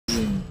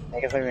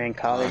guess we're in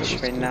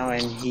college right now,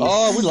 and he's.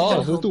 Oh, we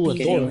lost. Let's do a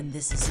getting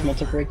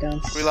mental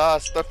breakdowns. We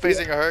lost. Stop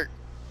facing a hurt.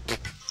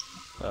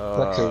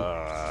 What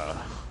are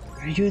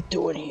you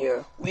doing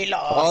here? We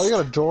lost. Oh, you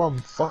got a dorm,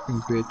 fucking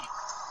bitch.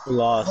 We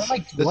lost.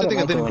 That's the thing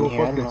I didn't go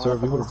fucking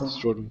serve. You would have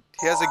destroyed him.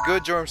 He has a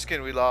good Jorm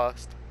skin. We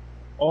lost.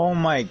 Oh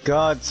my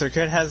god,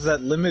 Circuit has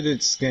that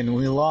limited skin.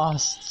 We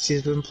lost.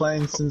 She's been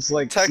playing since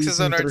like Texas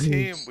season on our 3.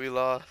 team. We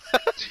lost.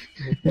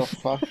 What the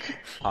fuck?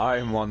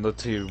 I'm on the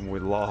team. We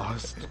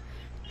lost.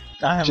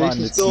 I am on the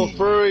Jason's still team.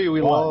 furry.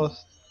 We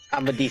lost.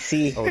 I'm a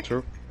DC. Oh,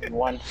 true.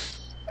 One.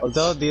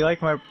 Although, do you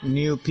like my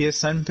new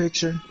PSN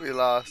picture? We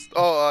lost.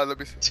 Oh, let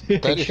me see.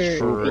 That is Picture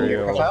for in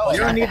your real. profile, You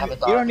don't I even have a you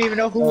dog. don't even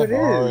know who it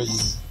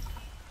is.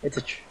 It's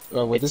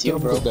a. Wait, It's this you,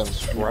 is bro. them.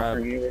 Crap.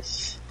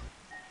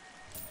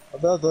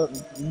 Although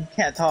you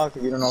can't talk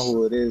if you don't know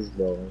who it is,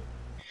 bro.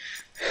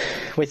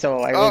 Wait, so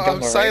I Oh, wrote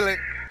I'm silent.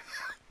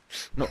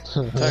 No,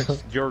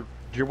 Tex, you're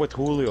with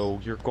Julio.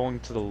 You're going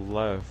to the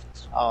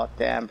left. Oh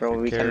damn, bro,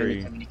 we can't Carry.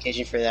 need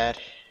communication for that.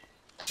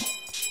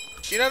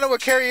 You don't know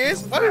what carry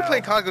is? Why are we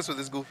playing Conquest with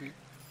this goofy?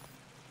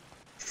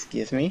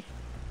 Excuse me.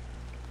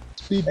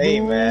 Hey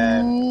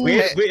man,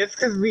 Hey. it's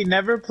because we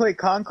never play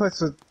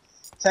Conquest with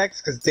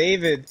Tex because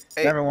David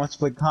Hey. never wants to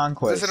play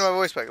Conquest. Listen to my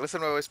voice back. Listen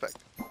to my voice back.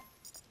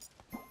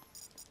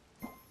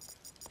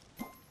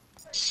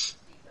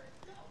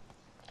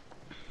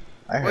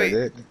 I heard Wait.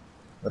 it.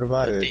 What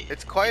about it?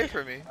 It's quiet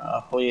for me.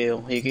 Oh,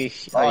 you Oh, you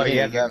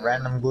yeah, that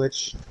random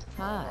glitch.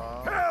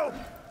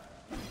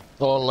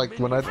 Oh, like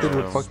when I did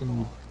with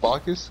fucking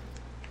Bacchus?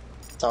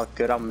 It's all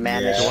good. I'm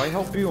managed. Do I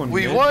help you?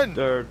 We won!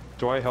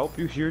 Do I help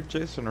you here,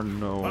 Jason, or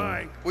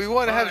no? We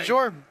want to have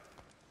Jorm.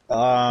 Or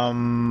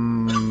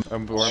am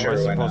Sure, I why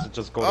supposed not? to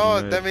just go Oh,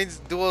 to mid? that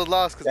means duel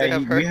lost because Yeah, they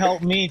have you her.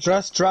 help me.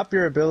 Just drop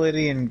your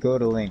ability and go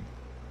to lane.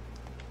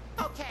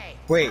 Okay.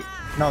 Wait,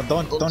 no,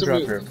 don't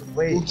drop her.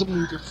 Wait,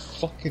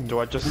 Fucking. Do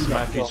I just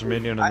smack each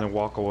minion and then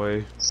walk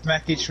away?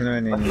 smack each one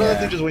in. No, Yeah.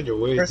 they just went your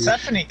way, dude.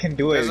 Persephone can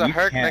do it. There's a you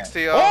Herc can't. next to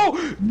you. Oh,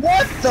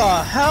 what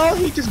the hell?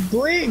 He just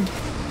blinked.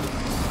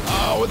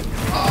 Oh, what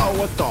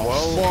the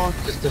fuck?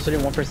 There's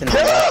only one person.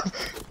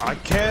 I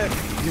can't.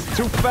 He's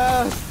too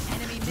fast.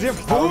 Does he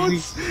have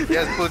boots? He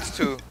has boots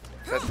too.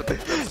 That's the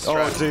Oh,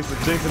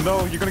 strat. Jason,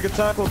 no! You're gonna get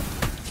tackled.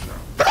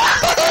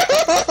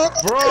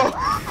 Bro,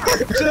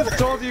 just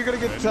told you you're gonna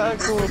get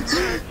tackled.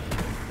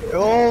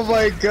 Oh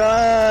my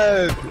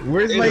god!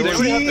 Where's my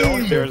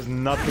team? There's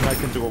nothing I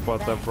can do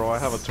about that, bro. I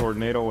have a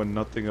tornado and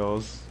nothing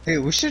else. Hey,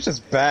 we should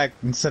just back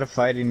instead of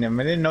fighting him.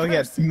 I didn't know he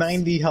had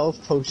 90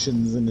 health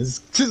potions in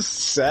his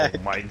sack.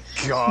 Oh my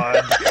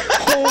god.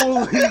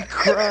 Holy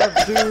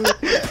crap, dude.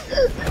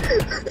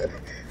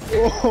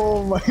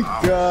 Oh my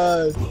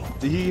god.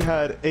 He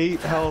had 8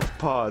 health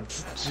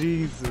pods.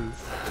 Jesus.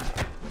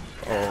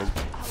 Oh.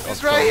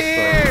 He's right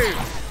here!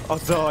 Oh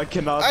no, I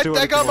cannot do it.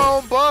 I got my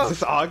own buff. Is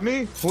this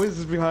Agni? Who is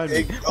this behind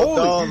me?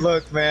 Oh,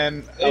 look,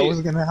 man. I Hey,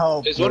 was gonna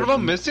help. Is one of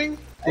them missing?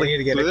 I need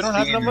to get Do they don't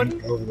have XP enough money?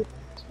 and-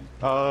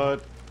 I'm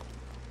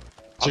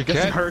your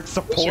guessing cat? Herc What's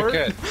support? your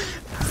cat?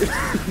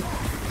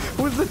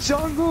 Who's the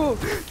jungle?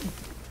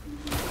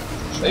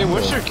 Hey,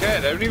 what's your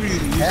cat? I haven't even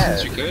used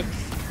Cat. your cat.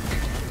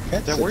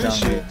 That's Yeah, the where is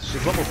she? jungle.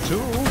 She's level 2.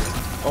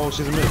 Oh,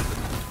 she's a mid.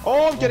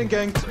 Oh, I'm getting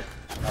ganked.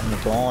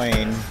 I'm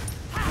going.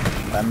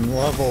 I'm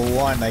level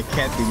 1. I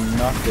can't do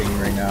nothing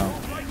right now.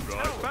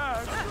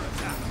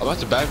 I'm about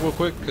to back real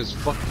quick, cause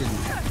fucking.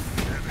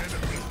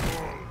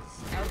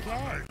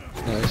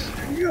 Nice.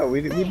 Yeah,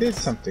 we did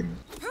something.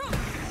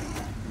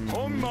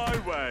 On my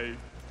way.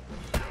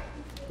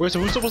 Wait, so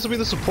who's supposed to be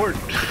the support?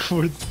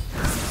 For...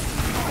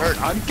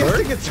 I'm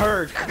guessing it's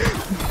Herc.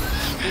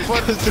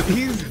 But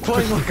he's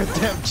playing like a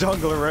damn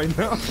jungler right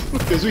now.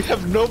 Cause we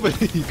have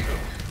nobody.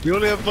 We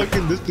only have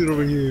fucking this dude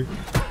over here.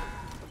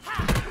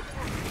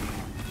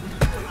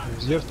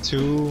 You have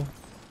 2.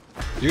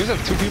 You guys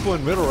have 2 people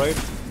in middle, right?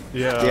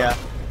 Yeah. Yeah.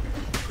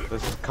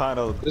 This is kind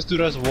of This dude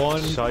has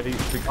 1. shitty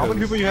because How many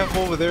people you have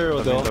over there, I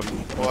mean, Odell?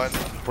 One.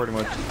 pretty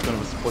much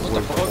gonna split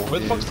away from Where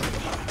the the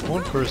fuck's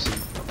 1 person?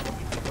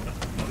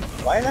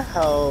 Why the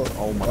hell?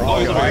 Oh my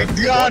Oh god.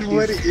 my god,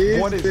 what is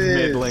What is this?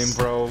 mid lane,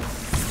 bro?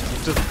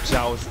 Just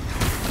joust.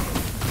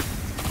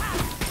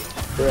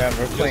 Yeah,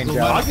 we're playing the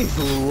Joust. Agni's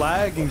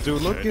lagging,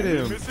 dude. Look at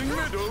him. Missing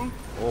middle.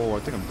 Oh, I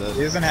think I'm He dead.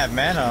 doesn't have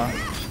mana.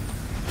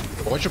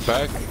 Watch your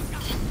back.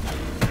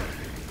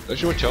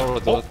 Actually, watch out,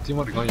 Odell. Team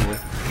on you way.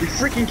 You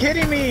freaking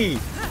kidding me?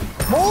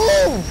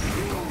 Move!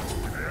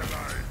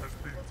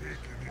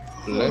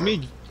 Let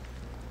me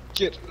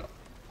get.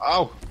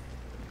 Ow!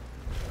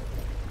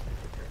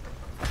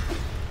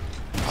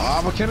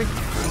 Ah, mechanic.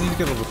 I need to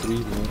get level 3,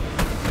 man.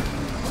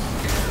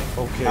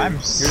 Okay, I'm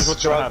here's what's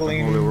struggling.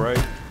 gonna happen, Julio, right?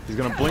 He's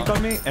gonna blink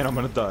on me, and I'm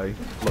gonna die.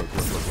 Look,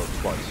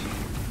 watch.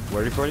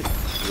 Ready for it?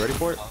 You ready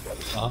for it?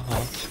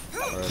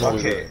 Uh-huh.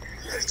 Okay.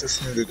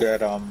 Just needed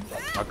that, I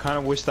kind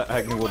of wish that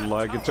Agni would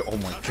lag into. Oh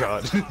my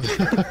god.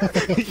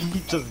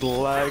 He just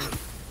lagged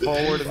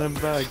forward and then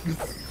back.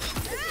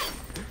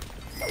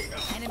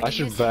 I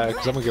should back,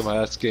 cause I'm gonna get my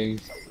ass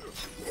ganked.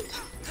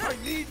 I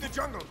need the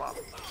jungle buff.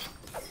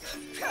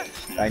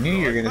 I knew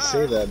you were gonna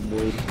say that,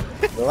 dude.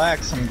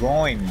 Relax, I'm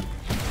going.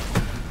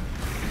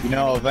 You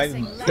know, if I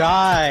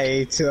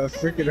die to a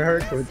freaking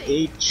hurt with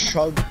 8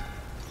 chug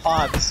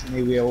pots,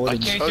 maybe I I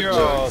wouldn't. can't hear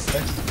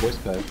thanks to the voice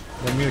pad.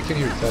 I mean, I can't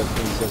hear Ted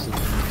when he says it.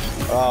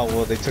 Oh,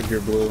 well, they took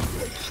your blue.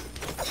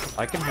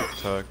 I can hit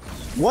Tug.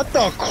 What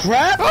the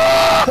crap?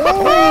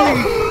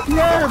 Holy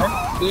crap!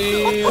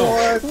 Damn!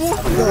 What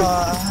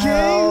the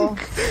hell?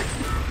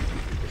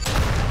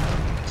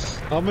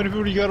 How many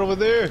people you got over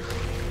there?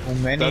 How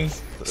many?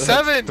 That's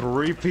 7!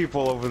 3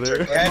 people over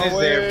there. That is No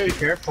there. way. Be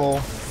careful.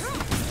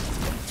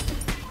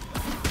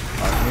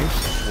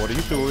 What are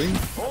you doing?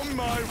 On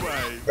my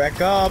way. Back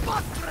up.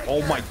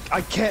 Oh my!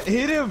 I can't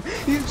hit him.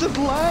 He's just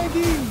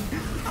lagging.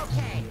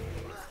 Okay.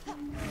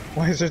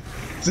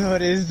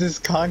 What is this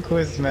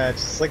conquest match?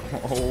 It's like,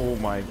 Oh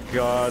my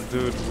god,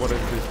 dude! What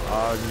is this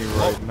Agni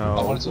right now?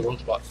 I wanted to wrong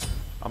spot.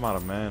 I'm out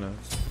of mana.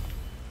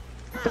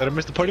 Did I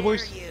miss the party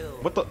boys?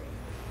 What the?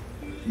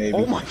 maybe.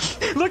 Oh my!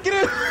 Look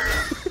at it!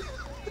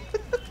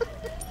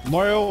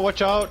 Mario,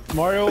 watch out!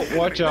 Mario,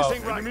 watch out!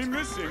 Enemy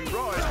missing,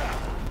 right.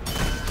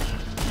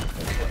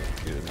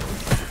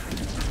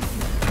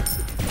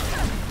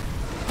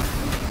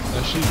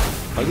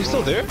 Are they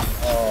still there?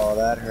 Oh,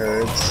 that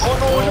hurts. Oh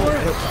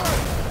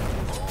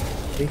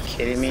no! Are you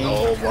kidding me?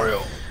 Oh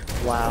Mario!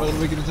 Wow. Let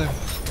me get in time.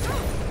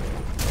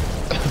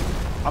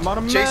 I'm out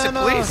of mana. Jason,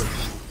 please.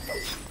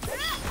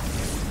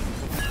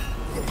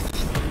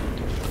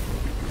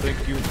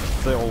 Thank you.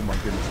 Oh my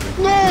goodness. Thank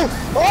you. No!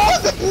 Oh,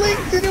 the blink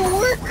didn't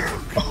work!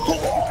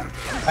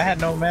 I had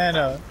no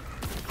mana.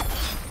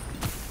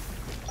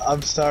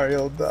 I'm sorry,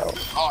 old pal.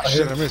 Oh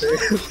shit! I missed.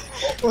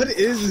 What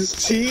is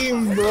this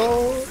team,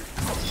 bro?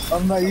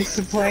 I'm not used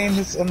to playing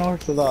this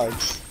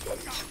unorthodox.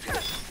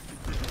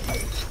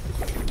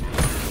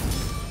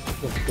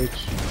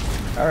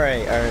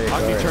 Alright, Agni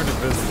alright. turned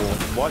invisible.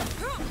 What?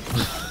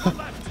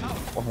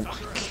 Oh my god.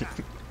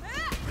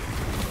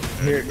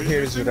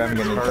 Here's what I'm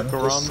gonna Arc do.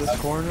 around this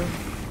corner.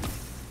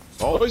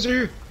 Oh, he's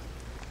here!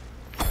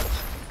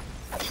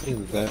 He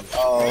was dead.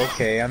 Oh,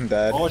 okay, I'm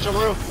dead. Oh, watch out,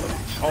 Mario!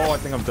 Oh, I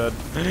think I'm dead.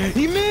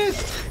 He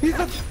missed! He's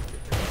a...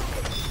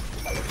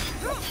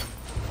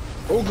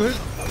 Oh good!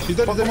 He's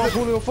dead, Fuck he's him up, dead,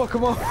 Julio, fuck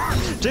him up!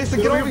 Jason,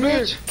 Get get over over here,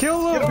 here! bitch.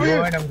 Kill him! Get over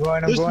here. I'm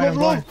going. There's above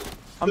low! I'm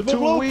They're too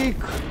above low. weak!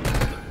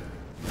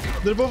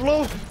 They're above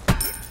low!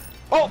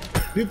 Oh!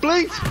 You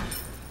blinked!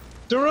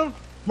 Turn around!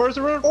 Mars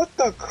around! What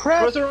the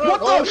crap? Mars around! What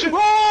the? Oh shit!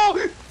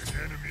 Oh!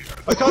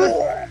 I caught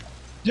it!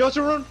 You have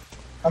to run!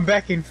 I'm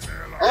backing.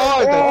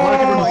 Oh,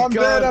 Oh, I'm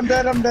God.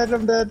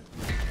 dead.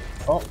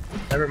 Oh,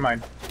 never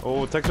mind.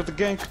 Oh, text with the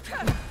gank.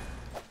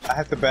 I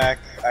have to back.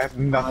 I have I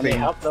need nothing.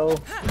 help though.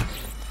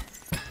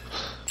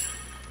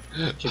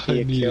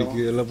 Should be a kill.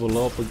 get level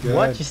up again.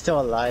 What? You're still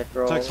alive,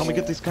 bro. Text, help me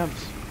get these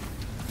camps.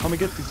 Help me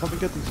get these,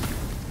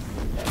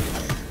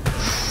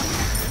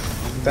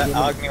 That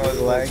Agni was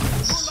lagging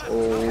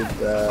so I'm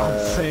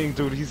bad. saying,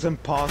 dude, he's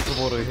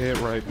impossible to hit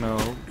right now.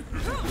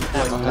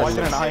 Like, why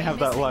didn't I have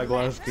that lag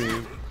last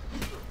game?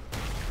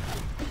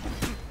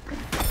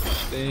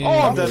 Damn. Oh,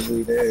 I'm dead.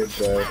 Probably did,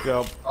 but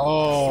Yup.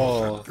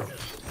 Oh.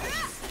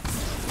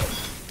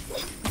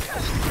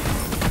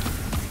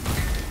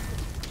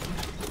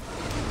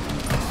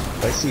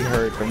 if I see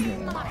hurt,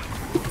 I'm gonna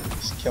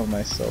just kill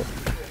myself.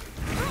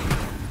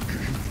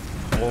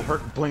 Well,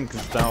 Herc Blink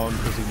is down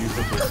because he used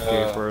it to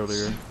escape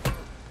earlier.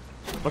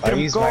 Look I at him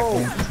use go! my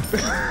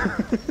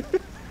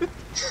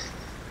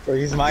Or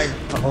use my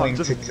I'm blink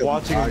to just kill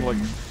watching him like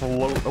Agni.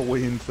 float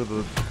away into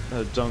the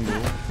jungle.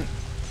 I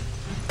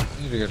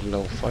need to get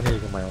low. I need to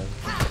get my own.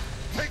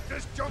 Take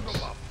this jungle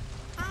up.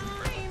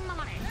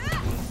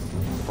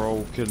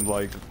 Bro can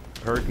like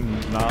Herc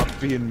not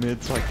be in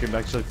mid so I can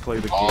actually play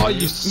the game. Oh,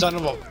 you son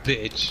of a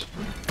bitch!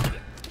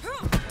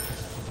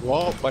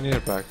 Well, I need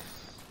it back.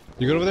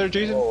 You good over there,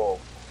 Jason? Oh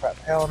crap!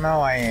 Hell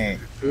no, I ain't.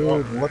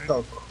 Dude, what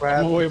the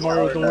crap? Oh, wait,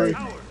 Mario, don't worry.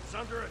 Towers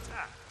under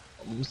attack.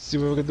 Let's see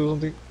if we can do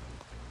something.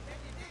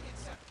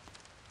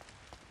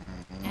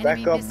 Back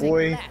Enemy up, missing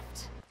boy.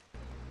 left.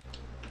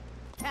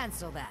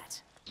 Cancel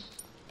that.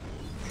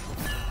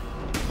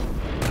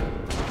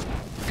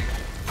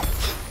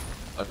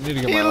 I need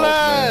to get He my ult,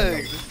 man.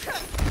 lagged!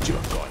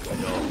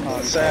 Oh,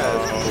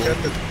 sad. He's got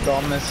the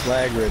dumbest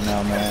lag right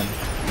now, man.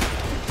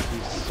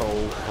 He's so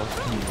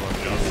fucking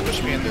lucky. Push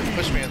me in there,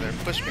 push me in there,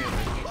 push me in there.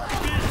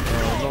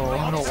 No, I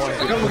don't want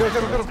to. Get him.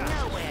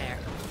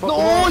 Nowhere.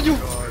 No, you!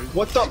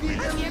 What the?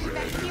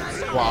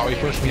 Wow, he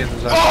pushed me into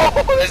that.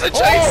 Oh, there's a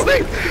chase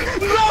thing!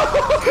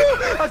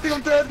 I think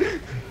I'm dead!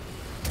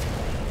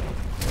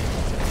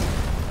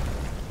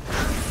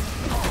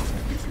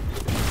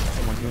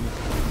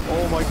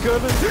 Oh my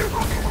goodness!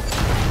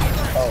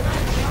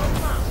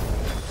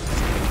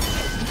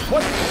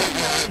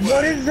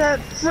 What is that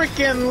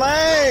freaking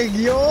lag,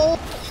 yo?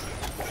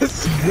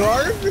 It's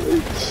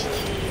garbage.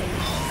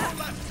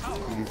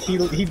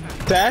 He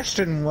dashed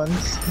in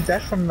once. He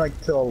dashed from like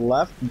to the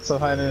left and so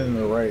had it in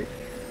the right.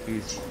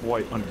 He's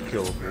quite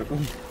unkillable.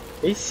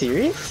 Are you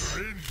serious?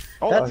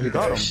 Oh, That's he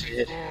got him.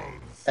 bullshit.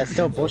 That's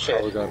still bullshit.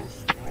 Oh, we got him.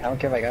 I don't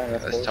care if I got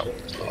it. That's That's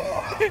bullshit.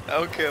 tough. I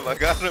don't care, I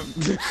got him.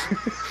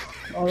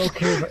 I don't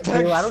care.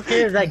 Bro, I don't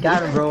care if that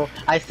got him, bro.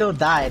 I still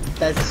died.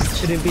 That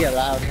shouldn't be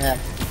allowed, man.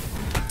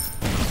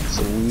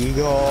 So we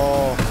go.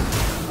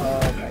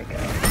 Oh my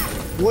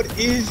god. What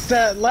is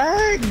that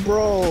lag,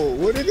 bro?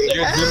 What did he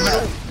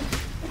have?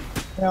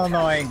 Hell no,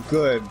 I ain't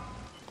good.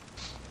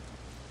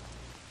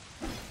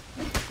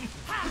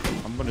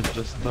 I'm gonna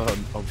just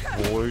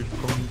avoid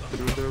going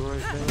through there right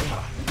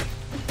now.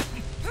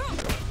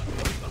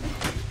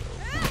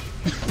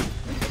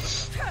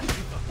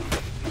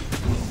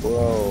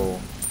 Bro.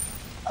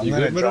 I'm You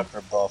gonna good, drop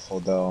her buffalo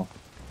though.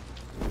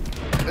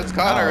 It's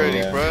gone already,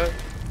 yeah. bro.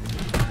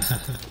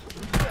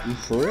 You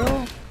for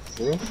real?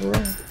 For real, for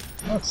real?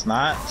 No, it's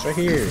not. It's right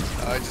here.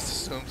 I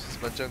just assumed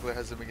since my jungler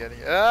hasn't been getting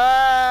it.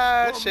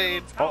 Ah,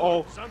 shade.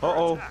 Uh-oh,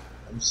 uh-oh.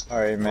 I'm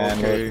sorry, man.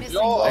 Okay. Missing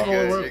You're Oh,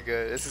 good, oh, you're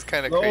good. This is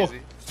kind of No. crazy.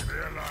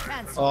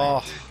 Cancel Oh,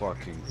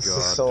 Fucking god. This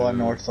is so dude.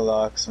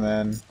 unorthodox,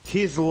 man.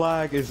 His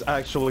lag is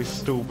actually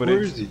stupid.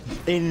 Where It's is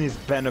he? in his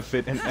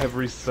benefit in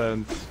every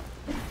sense.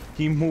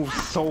 He moves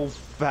so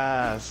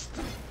fast.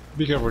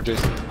 be careful,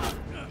 Jason.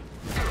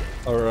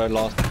 Alright, I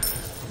lost.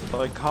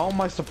 Like, how am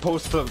I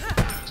supposed to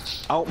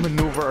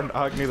outmaneuver an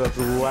Agni that's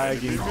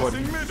lagging, but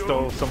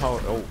still somehow?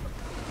 Oh,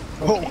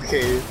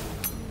 Okay.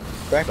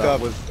 Back that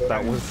up.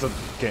 was a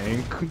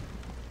gank.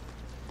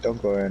 Don't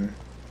go in.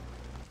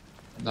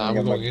 Nah, I we're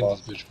got my going in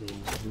buff. this bitch, bro.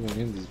 We're going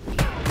in this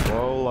bitch.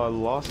 Well, I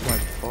lost my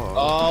buff.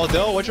 Oh,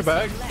 Del, watch your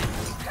bag.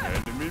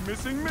 Enemy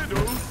missing middle.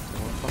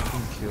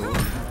 Fucking kill.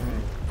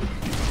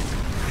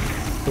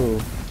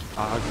 Who?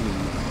 Agni.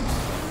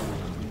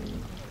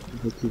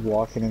 He'll keep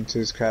walking into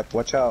his crap.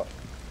 Watch out.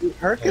 Dude,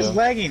 Herc is Yeah.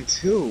 lagging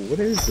too. What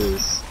is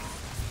this?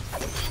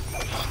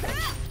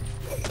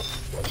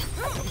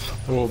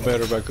 Oh,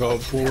 better back up,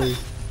 boy.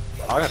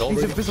 I got He's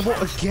already. invisible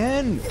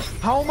again!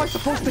 How am I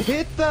supposed to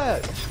hit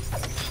that?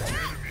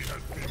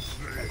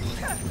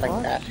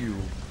 Like that. You.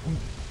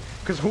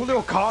 Cause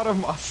Julio caught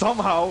him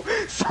somehow.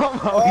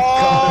 Somehow he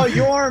Oh,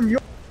 caught him. Yorm!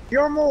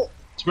 Yormo!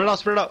 Spread out,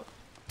 spread out.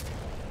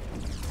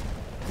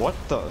 What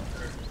the?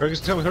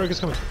 Hurricane's coming, Hurricane's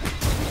coming.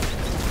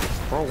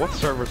 Bro, what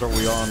servers are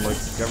we on? Like,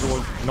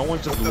 everyone, no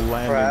one's just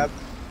landing. Crap.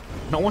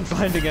 No one's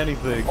landing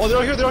anything. Oh, they're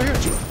all here, they're all here.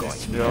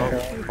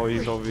 Yeah. Oh,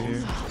 he's over here.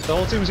 The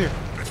whole team's here.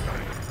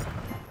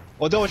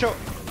 Oh, Del, watch out.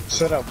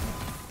 Shut up.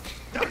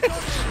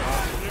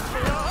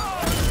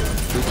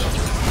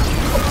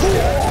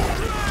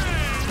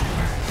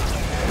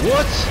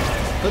 What?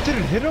 That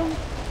didn't hit him?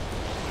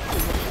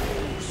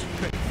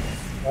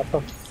 What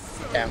the?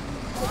 Damn.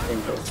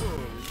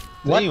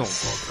 What?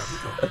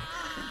 Damn.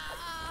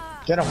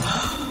 Get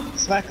him.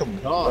 Smack him.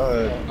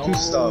 No. Do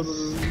stuff.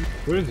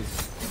 Where is he?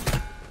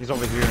 He's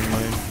over here in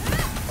lane.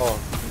 Oh.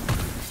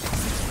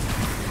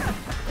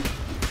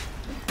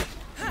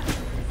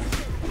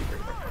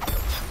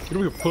 Get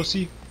over here,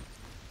 pussy.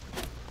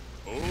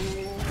 No, we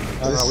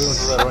don't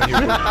do that around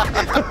here.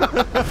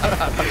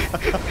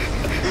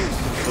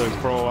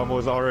 Like, bro, I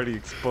was already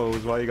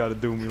exposed. Why you gotta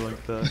do me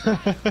like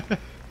that?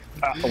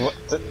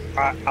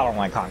 I don't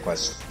like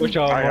Conquest. Watch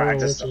out, I Mario,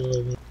 just- watch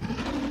out.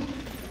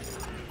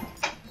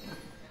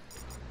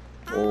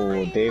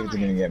 Oh, David's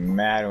gonna get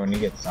mad when he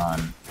gets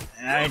on.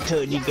 I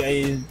told you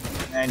guys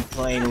I'm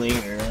playing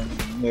later.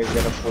 You guys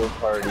got a full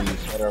party,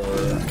 whatever.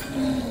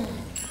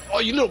 Oh,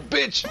 you little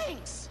bitch!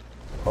 It's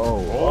a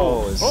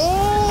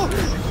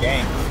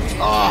gang.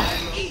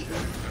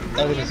 I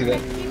didn't see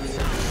that.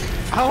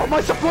 How am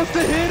I supposed to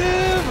hit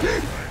him?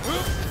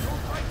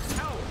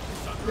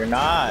 You're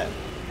not.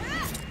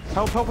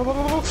 Help, help, help, help,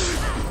 help, help.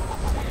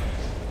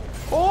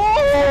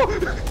 Oh!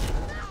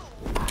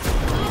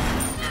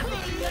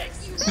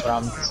 That's what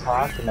I'm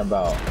talking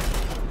about.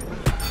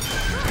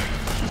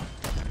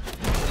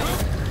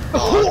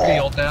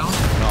 Nail down.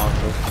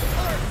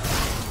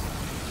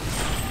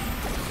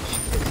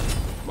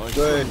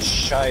 Good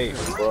shite,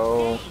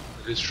 bro.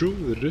 It is true,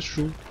 it is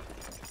true.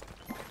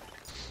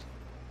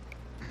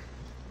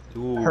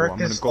 Ooh, I'm Herc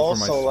gonna is go for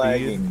my also speed.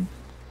 lagging.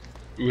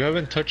 We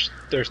haven't touched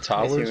their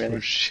towers really.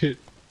 for shit.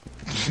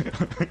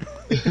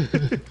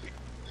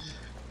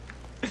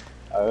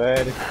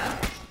 Alright.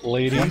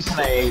 Ladies.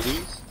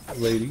 Ladies.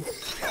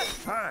 Ladies.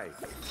 Hi.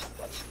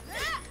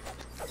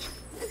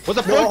 What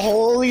the Yo, fuck?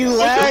 holy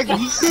lag!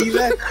 You see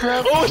that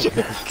crap? Oh shit!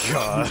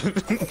 God.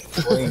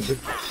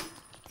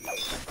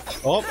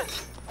 Oh.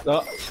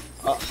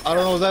 I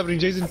don't know what's happening,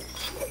 Jason.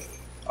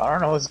 I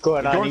don't know what's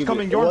going on. Yorm's either.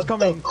 coming, Yorm's What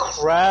coming. the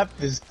crap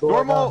is going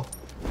Normal. on?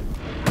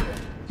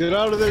 Get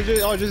out of there,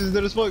 Jason. Oh, Jason's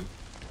dead as fuck.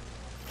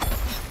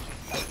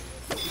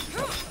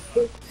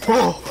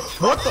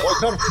 What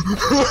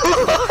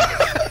the?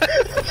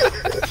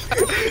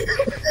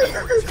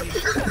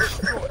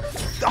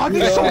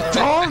 Agni's so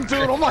dumb,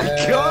 dude. Oh my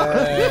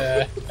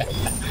god.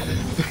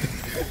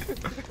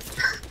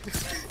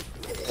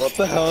 What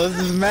the hell is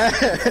this match?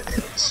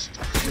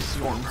 This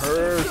Yorm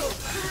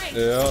hurts.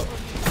 Yeah.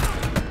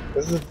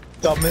 This is the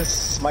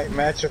dumbest smite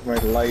match of my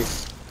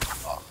life.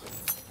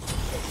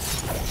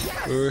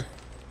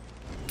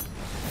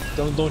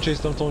 Don't chase,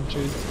 don't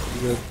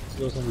chase. You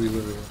got somebody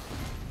living.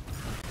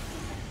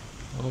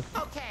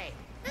 Okay.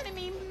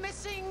 Enemy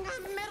missing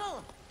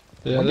middle.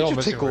 Yeah, When they're all did you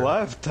missing take red.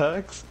 left,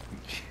 Tex?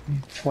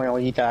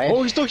 When you died,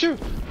 Oh, he's still here.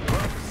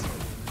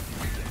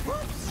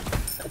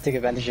 I took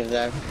advantage of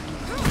that.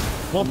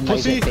 Come on, Now you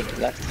pussy. can take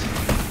left.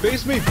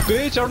 Face me,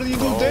 bitch. I don't need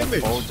no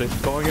damage. Oh,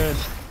 Jason's going in.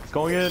 He's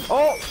going in.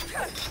 Oh!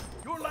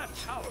 Your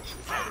left tower is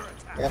under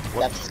attack. Yep,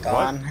 that's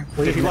gone.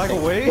 What? Did he lag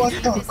away? What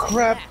the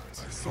crap?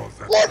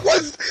 That What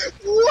was?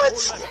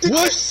 What? Did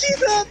you see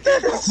that?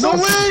 That is so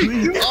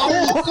way!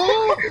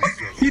 Oh,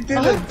 he did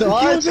a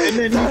dodge and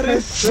then That he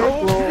is pressed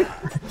so-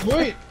 circle.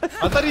 Wait,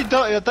 I thought he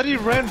died. I thought he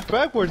ran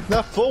backwards,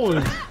 not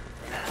forward.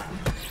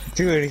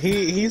 Dude,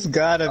 he's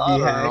gotta be I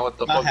don't hacked. know what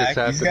the Not fuck is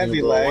hacked, he's gotta happening,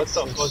 be bro. lagged. What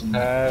the fuck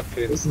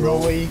happened? There's no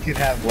way you could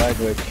have lag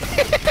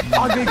with.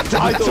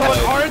 I told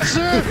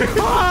Archer!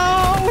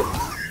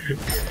 Oh!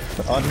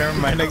 Oh, never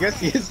mind. I guess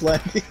he is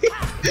lagging.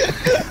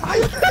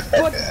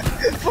 But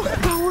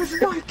that was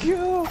my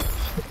kill!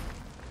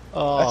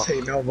 Oh, That's how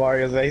you know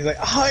Mario's there. He's like,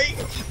 hi!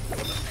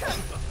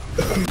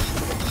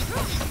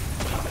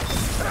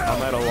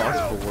 I'm at a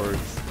loss for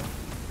words.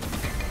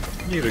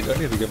 I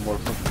need to get more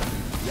fun.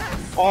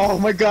 Oh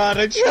my god,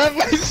 I trapped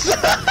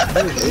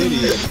myself!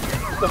 Idiot.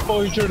 What the fuck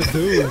are you trying to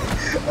do?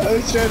 I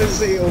was trying to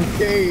say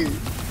okay.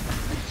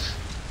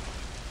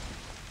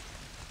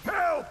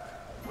 help,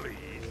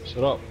 please.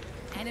 Shut up.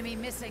 Enemy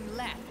missing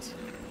left.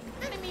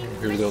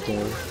 Here's the other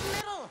one.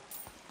 Middle.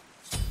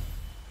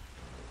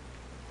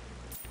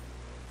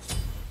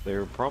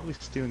 They're probably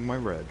stealing my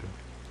red.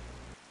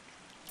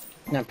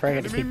 No,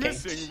 probably gonna Enemy keep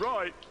missing ganked.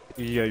 right.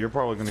 Yeah, you're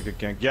probably gonna get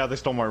ganked. Yeah, they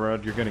stole my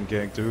red. You're getting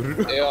ganked,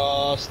 dude.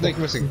 Hey, snake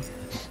missing.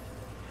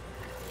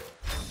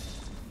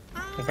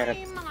 I gotta.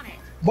 I'm on it.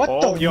 What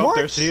Oh, the yo, what?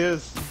 there she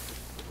is.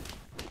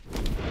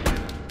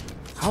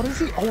 How does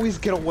he always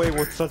get away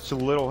with such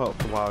little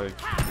health? Wow,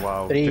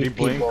 wow. Did Three he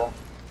blink? people.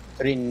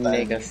 Three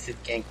niggas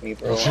did gank me,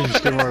 bro. She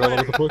just came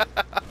around. What the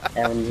fuck?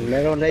 And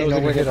literally That was a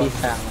nowhere good to be hit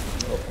found.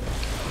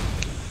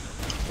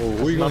 Oh,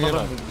 who you None gonna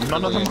of hit them, on?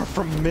 none of them are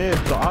from mid.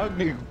 The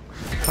Agni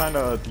kind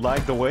of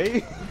lagged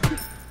away.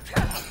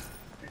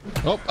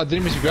 Oh, I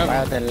didn't miss you grab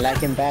Wow, me. they're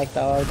lagging back,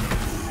 dog.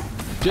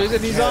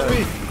 Jason, he's on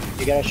me.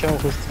 You gotta show 'em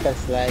who's the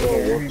best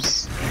lagger.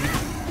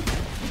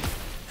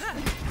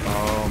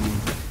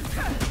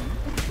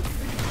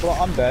 Well,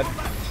 I'm dead.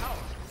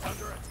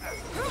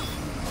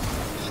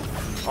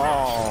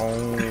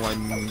 Oh, I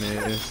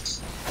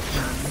missed.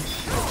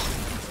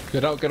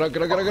 Get out, get out,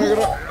 get out, get out, get out, get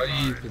out.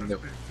 Ay, pendejo.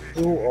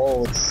 Too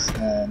old,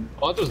 man.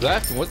 Oh, was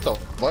laughing. What the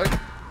fuck?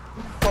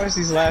 Of course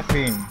he's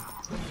laughing.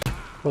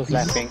 Who's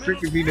laughing?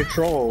 Freaking being a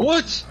troll.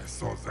 What? I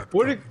saw that.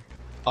 Where did?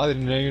 I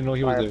didn't even know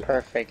he was Alright,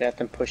 there. perfect. Let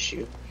them push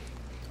you.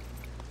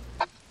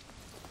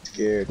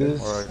 Scared.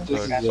 Alright,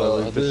 This Tex, is, I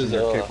leave this in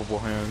this your is, capable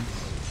hands.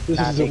 This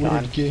Nah, is a take on.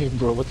 weird game,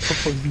 bro. What the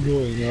fuck is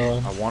going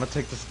on? I want to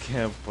take this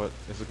camp, but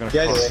is it gonna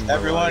Yeah, cost me my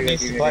everyone life?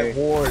 needs to buy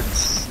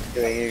wards.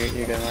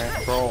 You're gonna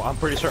learn. Bro, I'm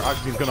pretty sure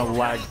Agni's gonna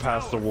lag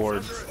past the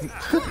wards.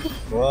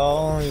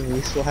 Well,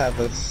 we still have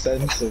a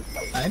sense of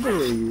kind of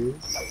where he is.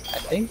 I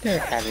think they're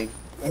having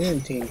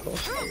 110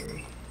 goals.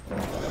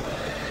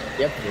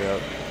 Yep.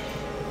 Yep.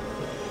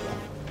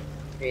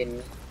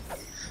 In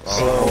I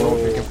don't know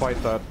if you can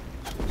fight that.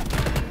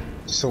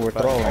 So we're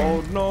Oh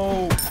throwing.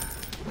 no!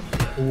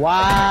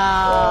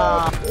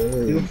 wow,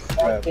 Holy you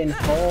crap. fucking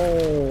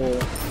hole.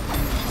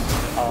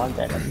 Oh, I'm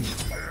dead.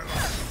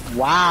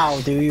 Wow,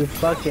 dude, you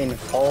fucking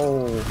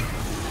hole.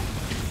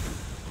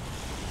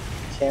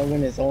 Can't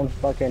win his own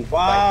fucking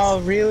Wow,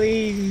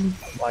 really?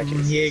 fights.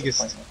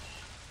 Jaeger's.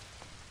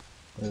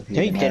 No,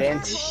 he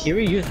didn't. He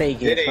reused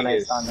Aegis when I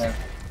Aegis. saw him.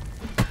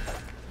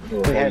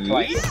 Oh, We had he-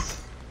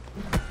 twice.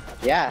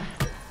 Yeah.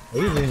 He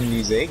didn't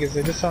use Aegis,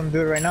 I just saw him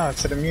do it right now,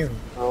 it's an immune.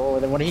 Oh,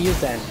 then what did he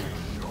use then?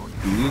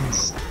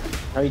 Beads.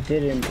 No, he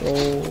didn't.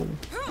 Oh.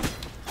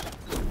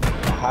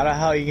 How the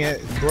hell you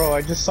get. Bro,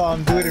 I just saw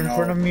him do it in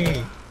front of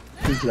me.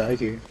 He's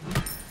lagging.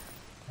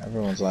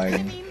 Everyone's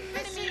lagging.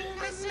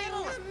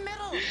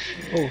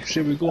 Oh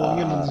shit, we going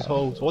in on this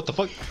hole. What the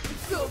fuck?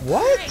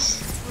 What?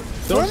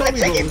 Where Don't am I tell me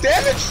taking those.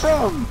 damage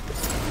from?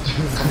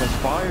 From the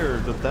fire,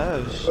 the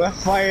dash. That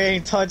fire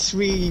ain't touched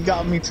me, you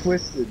got me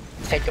twisted.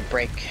 Take a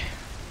break.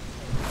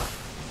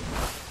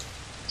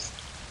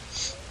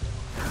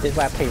 This is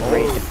why I play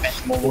Raid, the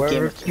best mobile game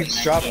Whoever of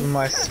keeps 2019. dropping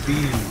my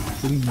speed,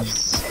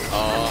 please.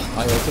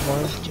 I ulted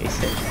mine.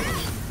 Jason.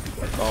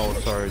 Oh,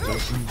 sorry,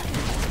 Jason.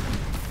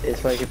 This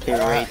is why you play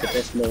Raid, the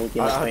best mobile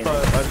game of I 2019.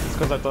 thought it's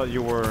because I thought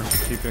you were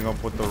keeping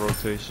up with the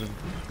rotation.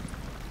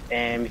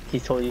 And he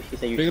told you, he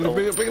said you Pick it up, told.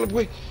 pick it up, pick it up,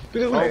 wait,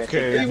 pick it up, wait.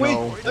 Okay, Hey, wait,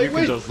 no, hey, you can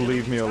wait. just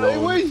leave me Hey,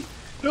 alone. wait!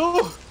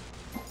 No!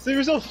 Save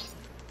yourself!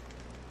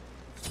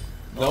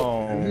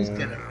 No. I'm just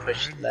gonna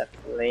push left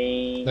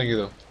lane. Thank you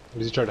though. What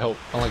does he try to help?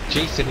 I'm like,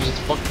 Jason, he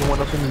just fucking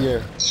went up in the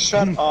air.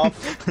 Shut up.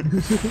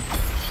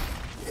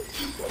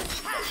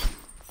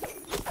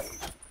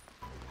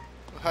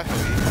 Hi,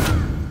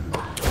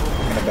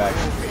 Howie. In the back.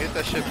 We hit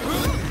that shit.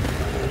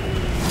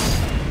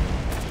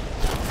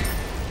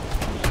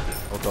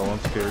 Oh, that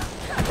one's scared.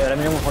 Yeah, let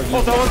me know before you.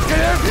 Oh, that one's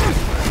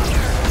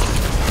scared!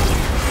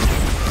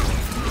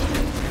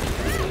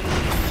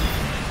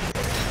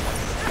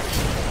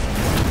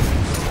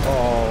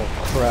 Oh.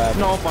 crap.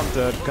 Nope, I'm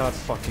dead. God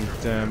fucking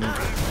damn it.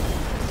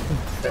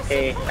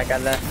 Okay, I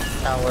got that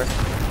tower.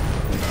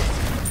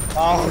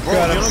 Oh Bro,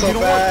 god, I'm so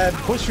bad.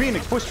 What? Push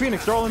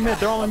Phoenix, they're all in mid,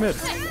 Oh,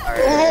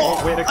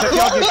 Wait, except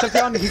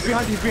Yagi, he's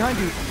behind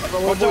you.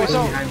 Watch out.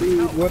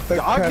 dude, what the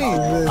crap Agni, is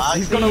this?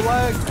 he's gonna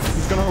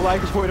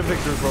lag his way to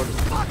victory, bro.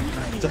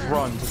 Just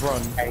run.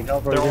 I know,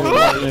 bro. They're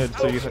all in mid,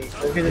 so you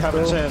have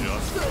a chance.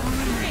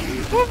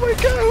 Oh my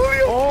god,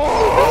 Julio!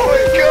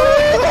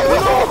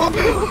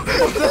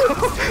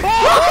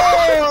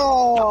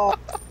 Oh!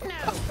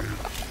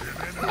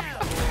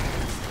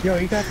 Yo,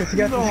 you got this, you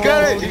got this. You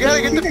got it! You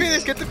gotta get the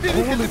Phoenix! Get the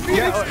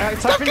Phoenix!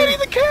 Stop getting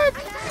the cap!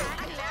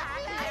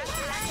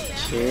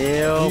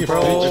 Chill,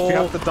 bro. If you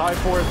have to die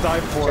for it,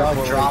 Y'all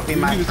bro. dropping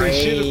my You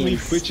say shit at me,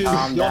 frames. bitches.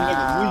 Calm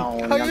Y'all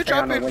down. How you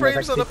dropping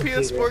frames on a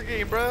PS4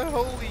 game, bro?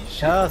 Holy shit!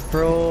 Just,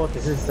 bro.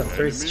 This is the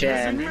first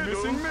gen.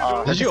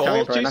 Did you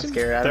all, Jason?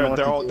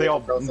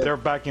 They're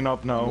backing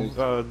up now.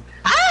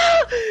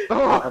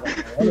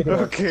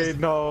 Okay,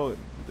 no.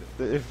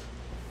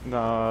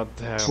 Nah,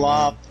 damn.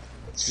 Flop.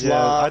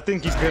 Yeah, I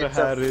think he could have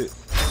had it.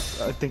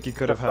 I think he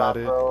could have had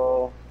it.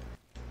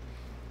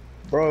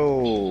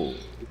 Bro,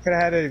 you could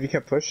have had it if you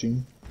kept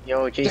pushing.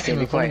 Yo, Jason,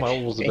 be quiet.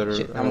 my was Hey, better.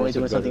 shit, I'm always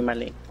doing something in my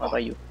lane. What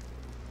about you?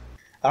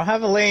 I don't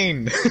have a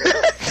lane.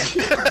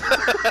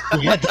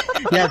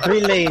 Yeah, 3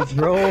 lanes,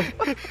 bro.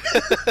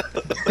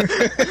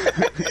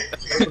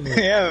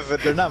 Yeah,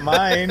 but they're not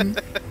mine.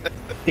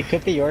 It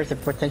could be yours,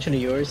 and potentially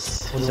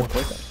yours. What do you want?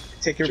 Support them.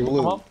 Take your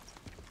blue.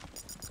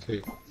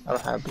 Okay. I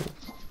don't have blue.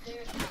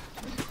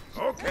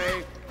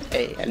 Okay.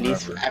 Hey, at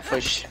least I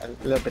push a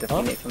little bit of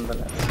Phoenix from the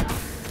left.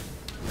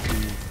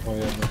 Oh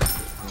yeah.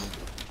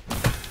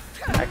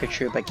 I could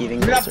true by giving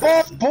Give me that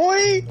buff,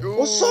 boy!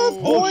 What's up,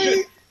 Ooh. boy?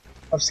 shit.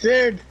 I'm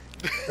scared.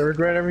 I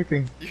regret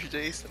everything. You,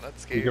 Jason, not You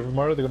scared. give him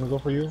Mario, they're gonna go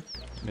for you.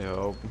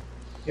 Yo.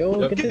 Yo,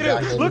 look at this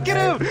guy. Look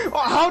at him! Oh,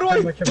 how do I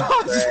Not much of a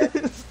dodge threat.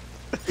 this?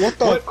 What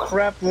the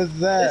crap was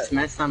that? This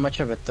man's not much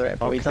of a threat,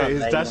 bro. He's not Okay,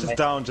 his lagging dash on is my-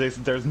 down,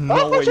 Jason. There's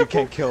no way you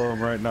can't kill him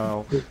right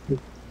now.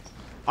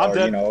 I'm Or,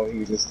 dead. you know,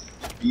 he just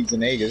feeds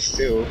an Aegis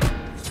too.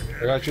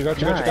 I got you.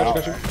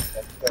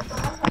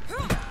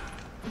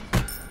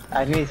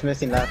 I think he's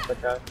missing that, but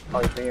oh,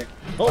 he's here.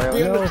 Oh, Mario,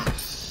 yeah, no.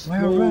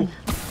 Mario, run.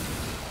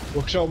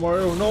 Watch out,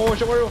 Mario. No,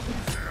 watch out, Mario.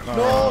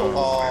 No!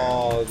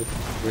 Oh, the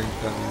ring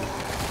cannon.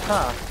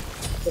 Huh.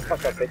 The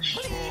fuck up, bitch.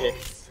 Shit.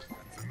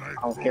 I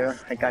don't care.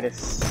 I got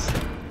his.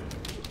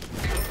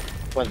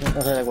 Wasn't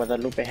like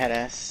Guadalupe had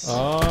ass.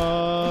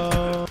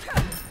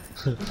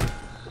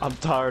 I'm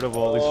tired of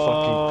all these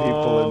fucking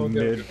people in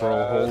mid,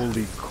 bro.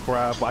 Holy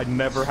crap. I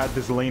never had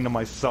this lane to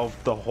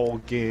myself the whole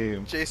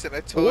game. Jason, I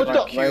told you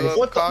What to queue the-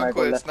 up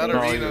Conquest, not Oh,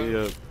 Arena.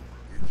 yeah.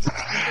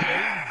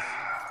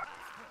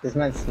 This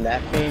man's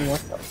laughing. What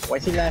the? Why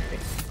is he laughing?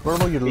 Bro,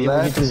 no, your Yeah,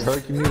 laugh what you is do?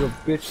 hurt. You need a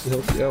bitch to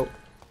help you out.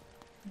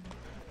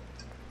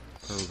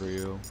 For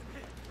real.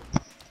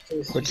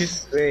 What'd you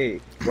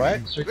say? What?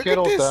 Your Look at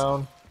kettle's this.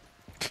 down.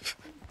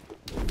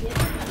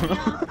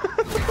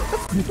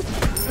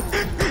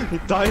 He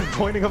died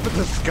pointing up at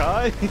the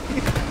sky.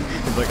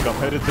 He's like, I'm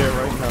headed there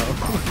right now.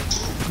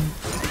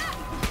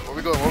 Where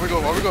we going?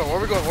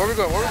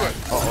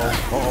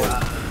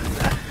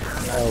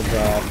 Oh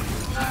god.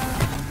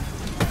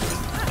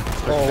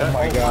 Oh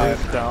my god.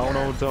 It's down,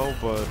 Odell,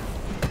 but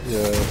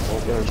Yeah.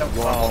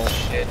 wow.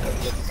 Shit.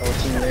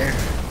 Ulting there.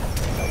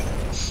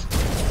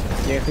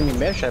 Yeah, if you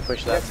mesh, I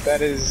push that.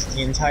 That is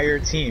the entire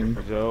team.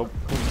 Yo,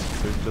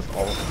 they're just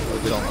all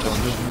jump.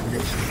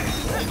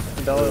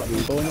 No,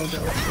 go no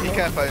jump. He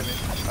can't fight me.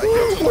 I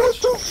killed too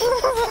much.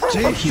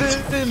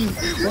 Jason,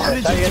 why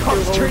did you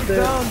jump straight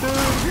down, dude?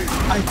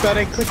 I thought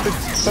I clicked it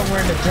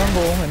somewhere in the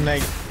jungle and I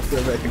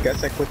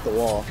guess I clicked the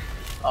wall.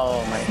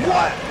 Oh my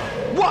god.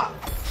 What?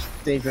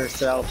 Save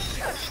yourself.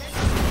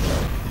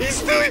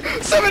 He's doing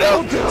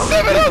 7-0!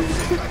 7-0!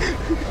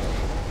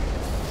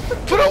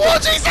 Put a wall,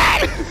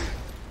 Jason!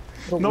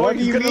 No, what do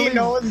he's you gonna mean leave.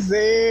 no one's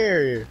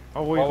there?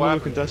 Oh wait, Oh, you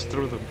can dash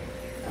through them.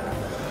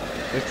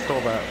 It's still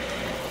that.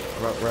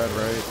 Red,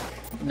 right?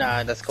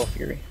 Nah, that's Cold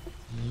Fury.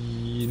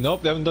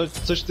 Nope, they haven't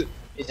touched it.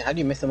 Jason, how do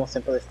you miss the most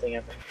simplest thing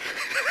ever?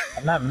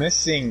 I'm not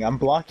missing. I'm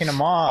blocking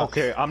them off.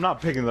 Okay, I'm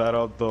not picking that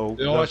up though.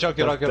 You know, watch out,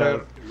 get out.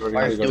 Mario,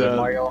 do it, dead.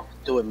 Mario.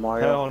 Do it,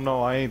 Mario. Hell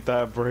no, I ain't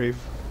that brave.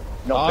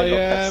 No, I pick up,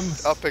 am.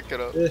 that's- I'll pick it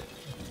up.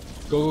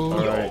 Go.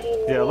 Alright.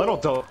 Yeah, let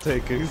Odell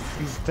take it.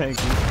 He's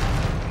tanky.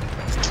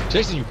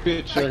 Jason, you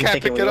bitch. I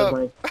can't pick it up.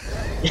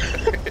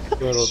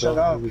 Shut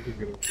up.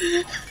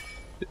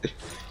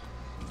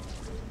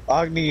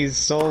 Agni is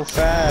so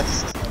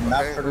fast.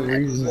 Not for the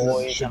reasons that it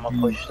Boys, should I'm gonna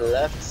be. push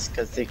left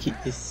because they keep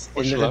this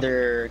Push into left.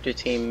 their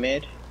team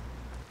mid.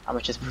 I'm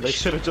gonna just They push.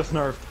 should have just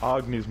nerfed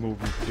Agni's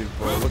movement speed,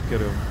 bro. Look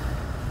at him.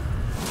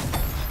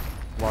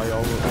 Why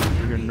y'all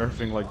you're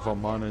nerfing like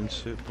Vamana and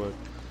shit, but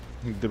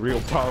the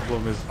real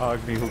problem is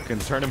Agni who can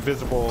turn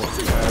invisible and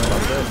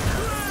undead.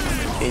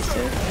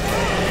 Jason.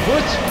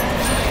 What?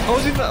 How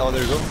is he not? Oh,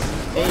 there you go.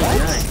 Hey,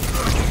 nice.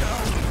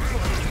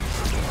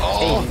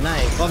 Oh, Hey,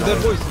 nice. I'm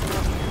dead, boys.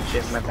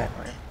 Shit, my bad,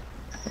 man.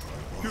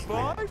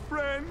 Goodbye,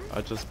 friend.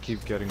 I just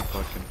keep getting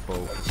fucking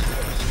focused.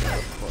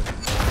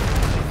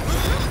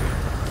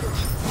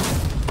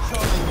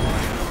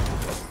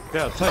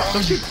 Yeah, Tex,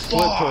 don't keep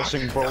split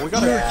pushing, bro. We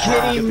gotta get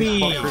kidding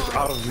these me. fuckers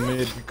out of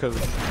mid because,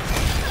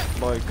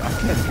 like, I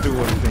can't do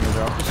anything with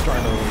it. I'm just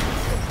trying to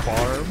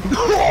farm.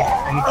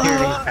 I'm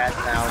carrying fast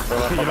now, bro.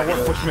 Okay, you know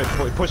what? Push mid.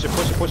 Push it.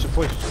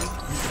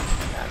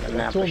 I'm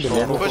not Told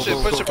him pushing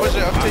to it. Push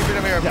it. I'm keeping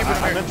him here. I'm keeping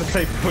I him meant here. to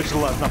say push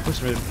left, not push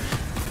mid.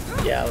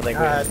 Yeah, I was like,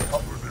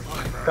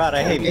 God,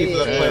 I hate people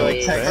that play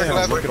like Tex.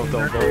 Damn, look at him,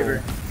 don't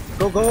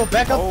go. go,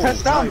 back up, Oh,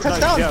 press down,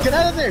 nice, yeah. get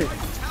out of there.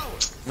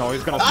 No,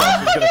 he's gonna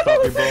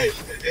stop me, bro.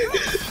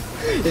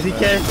 If he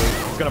can.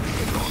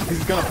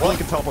 He's gonna blink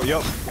and teleport.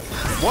 Yup.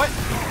 What?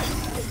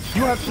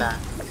 You have Nah.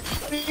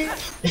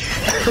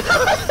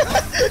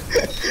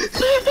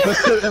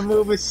 But the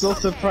move is so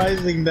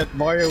surprising that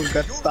Mario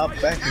got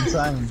stopped back in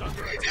time.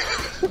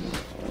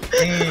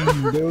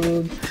 Dang,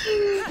 dude.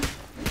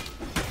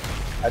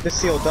 I just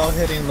see Odell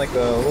hitting like a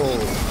little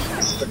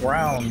to the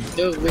ground.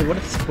 Dude, wait,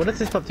 what does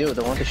this stuff do?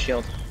 The one with the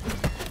shield.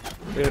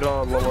 It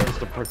lowers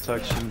the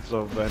protections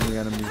of any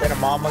enemy. Get him,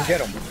 mama, get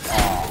him.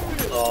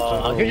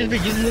 I could just be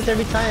using this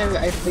every time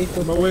I play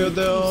for My way,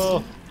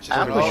 Odell. She's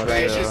gonna ult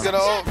me. She's gonna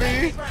ult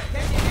me.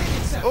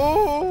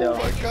 Oh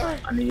my god.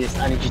 I need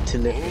you to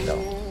lift it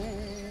though.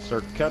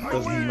 Sir Cat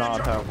does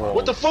not have ult.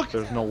 What the fuck?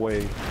 There's no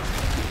way.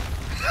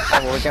 Oh,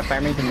 well, we got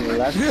farming to the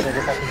left, so I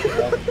just have to shoot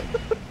left.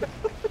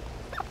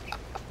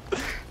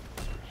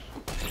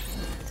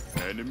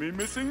 Enemy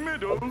missing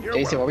middle.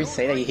 Jason, what we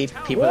say that you hate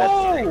people that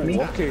attack me?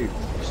 Okay,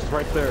 she's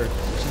right there.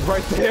 She's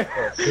right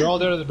there. They're all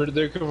there.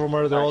 They're coming from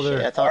where they're all there.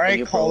 That's all Alright,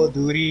 you, Call bro. of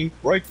Duty,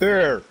 right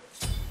there.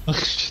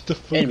 Shut the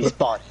fuck Enemy up.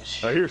 spotted.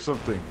 I hear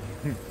something.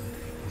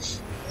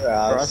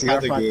 Bro, That's the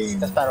other game.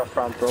 That's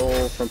Battlefront,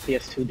 bro, from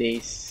PS2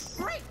 days.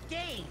 Great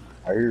game.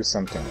 I hear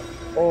something.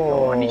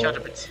 Oh, I need y'all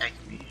to protect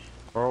me.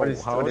 Bro, What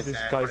is- how what is is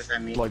this that? guy What does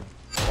that mean? like?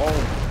 Oh,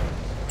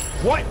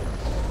 what?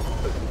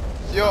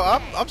 Yo,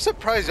 I'm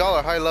surprised y'all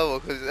are high level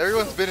because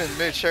everyone's been in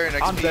mid sharing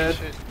XP I'm dead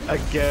and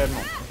shit. again.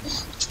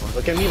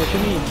 Look at me, what you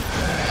mean?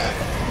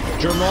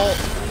 Jamal.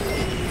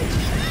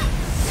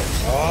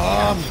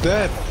 Oh, I'm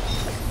dead.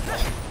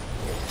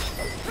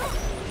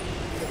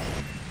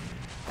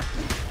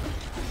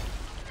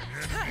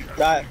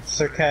 Got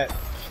Sir Cat.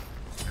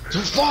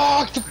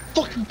 Fuck! The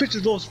fucking bitch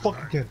is low as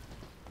fuck again.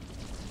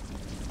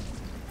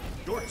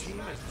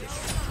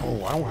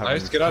 Oh, I don't have.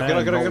 Nice, any get out, get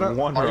out, get out, fan. get out.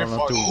 No wonder Oh, I'm you're not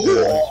fucked. doing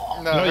good.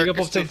 No, No, you Herc got is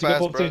both too things, you got fast,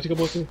 both bro. things, you got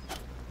both things.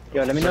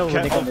 Yo, let me know when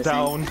they Cat come is missing.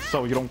 down,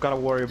 so you don't gotta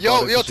worry about it.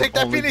 Yo, You should take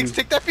that only Phoenix, do-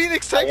 take that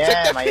Phoenix, take I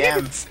that am.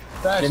 Phoenix.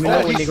 Let me know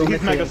Oh, when they he's go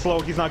mega missing. slow.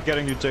 He's not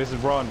getting you,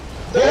 Jason. Run.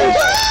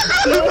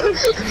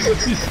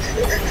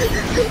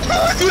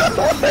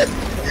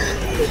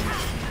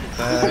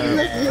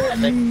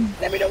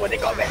 Let me know when they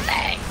go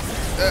missing.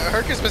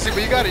 Herc is missing,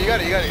 but you got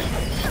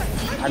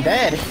it. I'm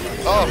dead.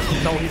 Oh,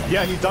 No,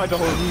 he died the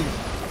whole game.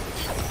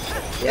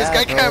 this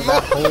guy can't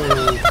move.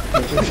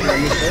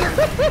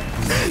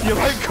 You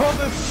like how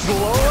this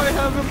slow I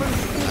have him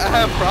in? I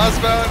have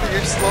Frostbound, and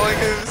you're slowing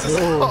him. This is,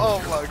 oh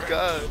my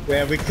god.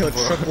 Yeah, we killed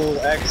triple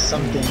X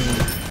something.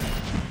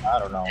 I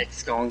don't know.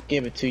 It's gonna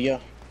give it to you.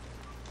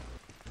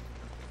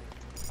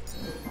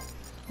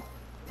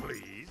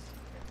 Please.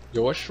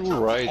 Yo, what's your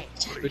right?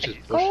 Bitch is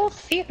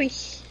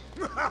pushing.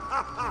 Okay,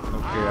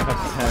 I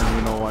have 10,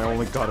 you know, I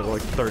only got it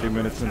like 30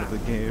 minutes into the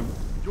game.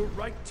 Your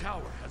right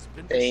tower has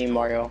been Hey, destroyed.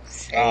 Mario.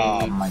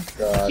 Oh my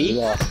god, we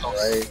lost,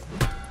 right?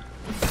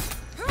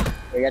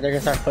 We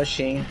gotta start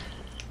pushing.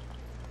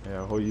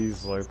 Yeah,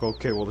 he's like,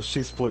 okay, well, if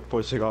she's split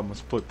pushing, I'm gonna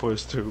split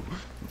push too.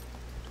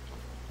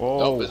 Oh,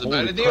 Oh, is it bad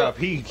holy idea? crap,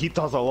 he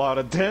does a lot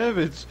of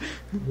damage.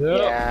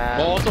 Yeah,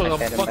 Well, also, I I'm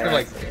said fucking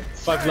like embarrassing.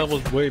 5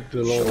 levels way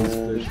below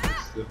this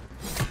bitch.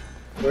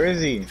 Where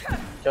is he?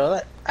 Yo,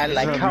 I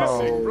like He's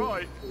how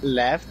Right.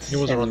 left He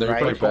wasn't and on there,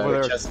 he right probably over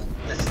were there. just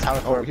this tower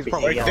Oh, for he's PC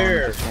probably on.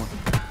 there. this one.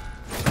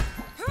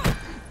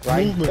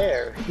 Right Movement.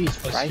 there.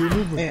 He's I right see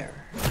movement. there.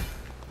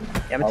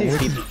 Yeah, I'm gonna take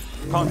speed.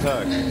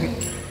 Contact. I'm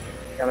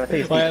gonna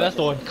take Oh speed. yeah, that's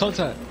the one.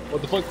 Contact.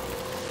 What the fuck?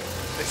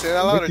 They say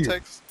that louder, With you.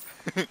 Tex.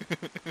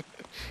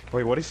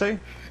 Wait, what'd he say?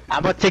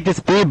 I'm gonna take the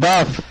speed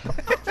buff.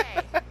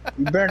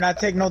 You better not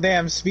take no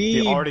damn He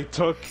speed. already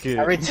took it.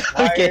 I already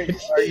Why took it.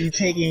 are you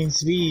taking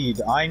speed?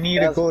 I need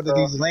to Yes, go to bro.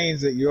 these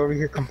lanes that you're over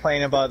here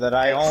complaining about that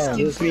I own.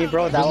 Excuse me,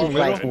 bro. That was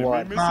like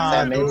what? Nah,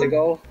 7 minutes dude.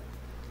 ago.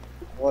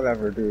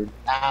 Whatever, dude.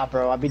 Ah,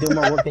 bro. I'll be doing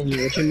more work than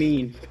you. What you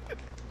mean?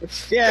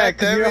 Yeah, God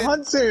cause damn you're a it.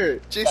 hunter.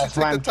 Jason, That's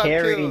take why the I'm top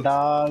carrying, kills.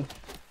 dog.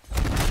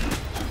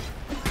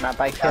 Not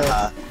by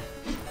kills.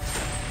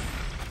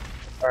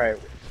 Alright,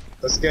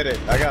 let's get it.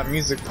 I got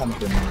music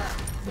pumping.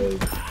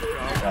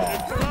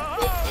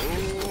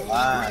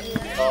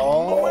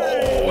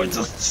 Oh, it's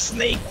a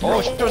snake.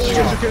 Oh, shit,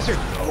 shit.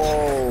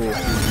 Whoa.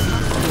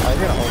 I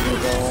gotta hold you,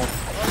 bro.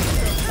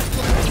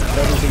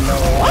 Don't even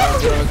know.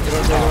 Watch your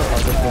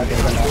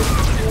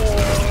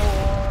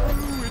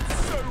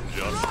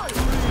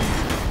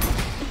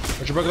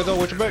back, though.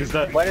 Watch your back. He's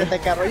dead. Why did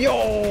that guy?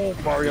 Yo,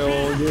 Mario,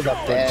 you're the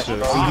best, Shit,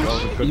 bro. that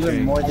was a good Even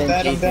game. more than I'm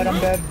dead, I'm Jason. dead, I'm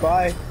dead.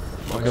 Bye.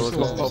 Okay, let's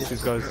go help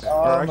these guys. Oh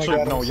Or my actually,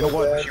 God, no, I'm you know so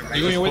what? bad. You're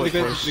going your way, Split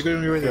you're first.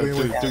 going your way, Yeah, you're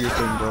going your way. do your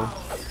thing, bro.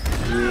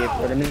 Yeah,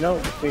 but let me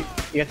know. Wait,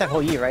 you got that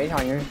whole E, right?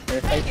 On your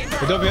site?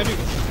 What's up, behind you?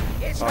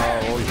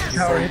 Well,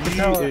 Tower, hit the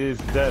tower. he is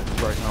dead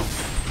right now.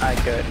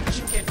 Alright, good.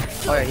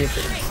 Oh yeah, he's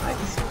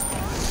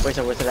nice. Where's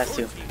the last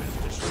two?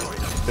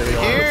 They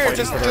are Here, fighting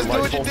just for their do life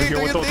what you over do, here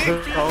do with your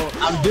those- thing. Oh,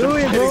 I'm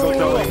doing it, they're bro.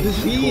 fighting with This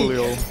Coolio. beat.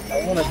 Coolio.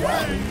 I wanna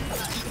die.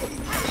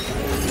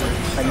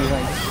 I need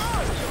like.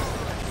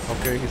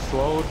 Okay, he's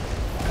slowed.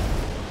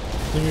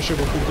 Clean your shit,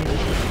 bro. Clean your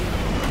shit.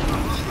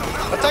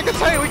 Attack the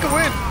Titan, we can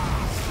win.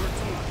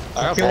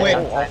 I can win.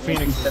 Oh,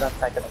 Phoenix. Set up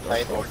back at the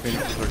site. Oh,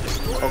 Phoenix.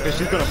 Okay,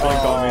 she's gonna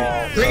blink on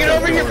me. Bring it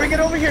over here, bring it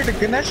over here, the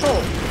Ganesh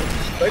hole.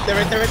 Right there,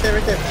 right there, right there,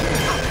 right there.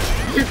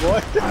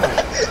 What?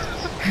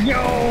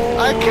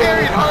 I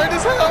carried hard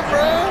as hell,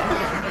 bro.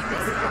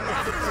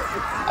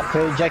 I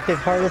play objective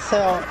hard as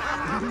hell.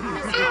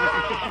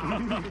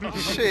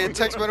 Shit,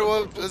 text better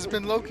has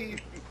been Loki.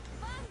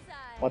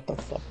 What the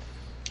fuck?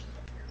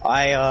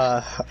 I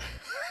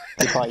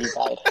You thought you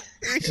died.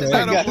 You should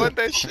not have won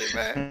that shit,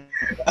 man.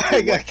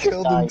 I got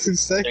killed in 2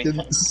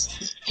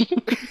 seconds.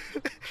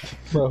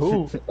 Bro,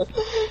 who?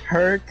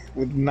 Herc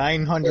with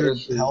 900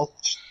 health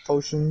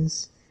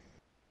potions.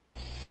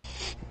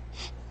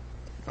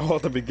 Oh,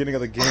 at the beginning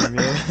of the game,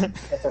 yeah.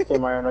 It's okay,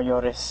 Mario, no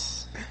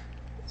llores.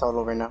 It's all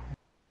over now.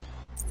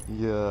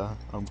 Yeah,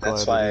 I'm glad.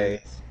 That's it why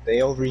is.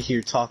 they over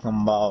here talking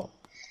about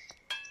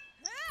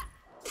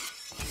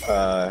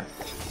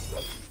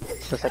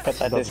Just like I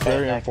said, That's this guy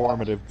very back.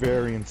 informative,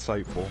 very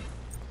insightful.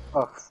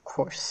 Of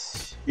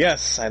course.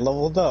 yes, I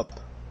leveled up.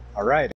 Alright.